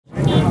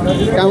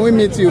Can we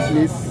meet you,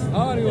 please?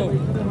 How are you?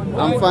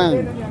 I'm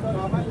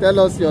fine. Tell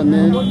us your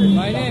name.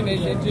 My name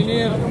is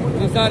Engineer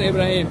Nizar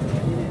Ibrahim.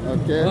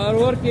 Okay. We are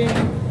working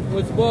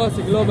with both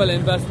global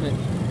investment.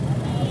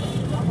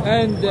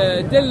 And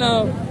till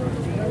now,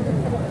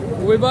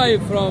 we buy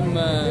from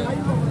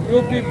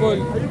you people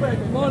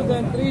more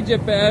than 3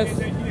 GPS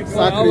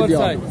for our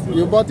site.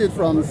 You bought it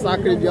from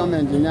Sacridium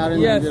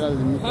Engineering? Yes,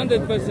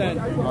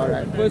 100%. All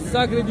right. With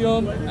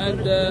Sacridium and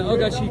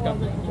Ogashika.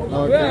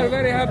 Okay. We are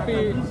very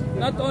happy,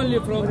 not only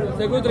from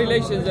the good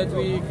relations that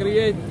we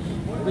create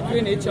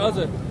between each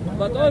other,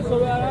 but also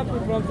we are happy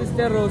from this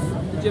Terros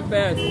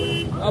GPS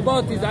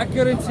about its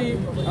accuracy,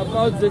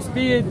 about the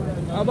speed,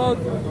 about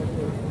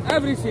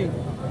everything.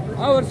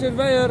 Our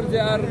surveyors, they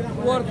are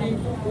working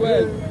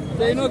well.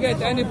 They don't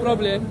get any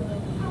problem.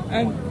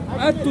 And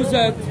add to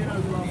that,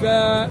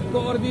 the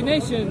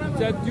coordination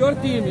that your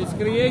team is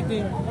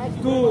creating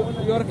to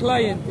your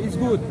client is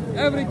good.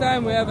 Every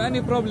time we have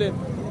any problem,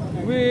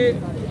 we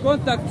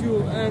contact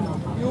you and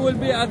you will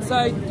be at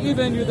site,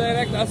 even you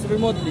direct us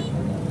remotely.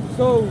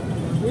 So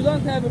we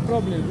don't have a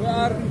problem. We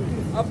are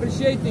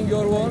appreciating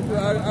your work, we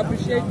are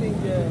appreciating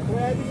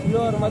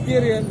your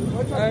material,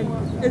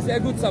 and it's a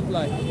good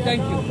supply.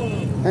 Thank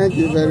you. Thank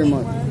you very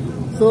much.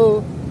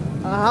 So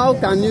how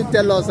can you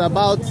tell us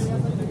about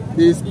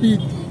the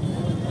speed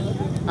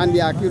and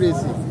the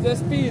accuracy? The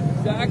speed,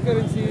 the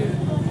accuracy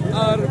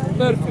are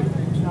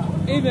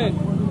perfect. Even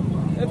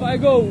if I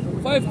go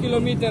 5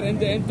 kilometers in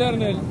the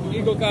internal,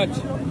 you go catch.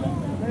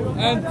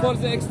 And for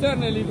the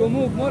external, you go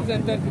move more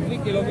than 33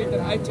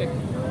 kilometers, I check.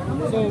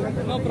 So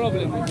no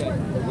problem with that.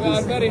 We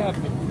are very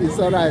happy. It's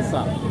all right,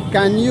 sir.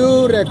 Can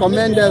you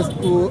recommend us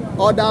to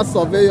other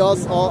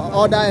surveyors or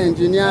other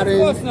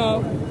engineering? Of course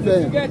now,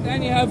 if you get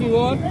any heavy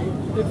work,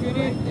 if you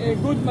need a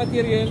good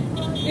material,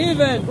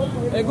 even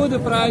a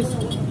good price,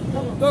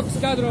 talk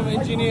Scadron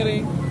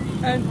Engineering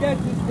and get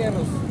this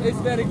Terros. It's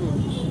very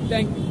good.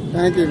 Thank you.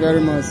 Thank you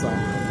very much,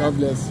 sir. God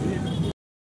bless you.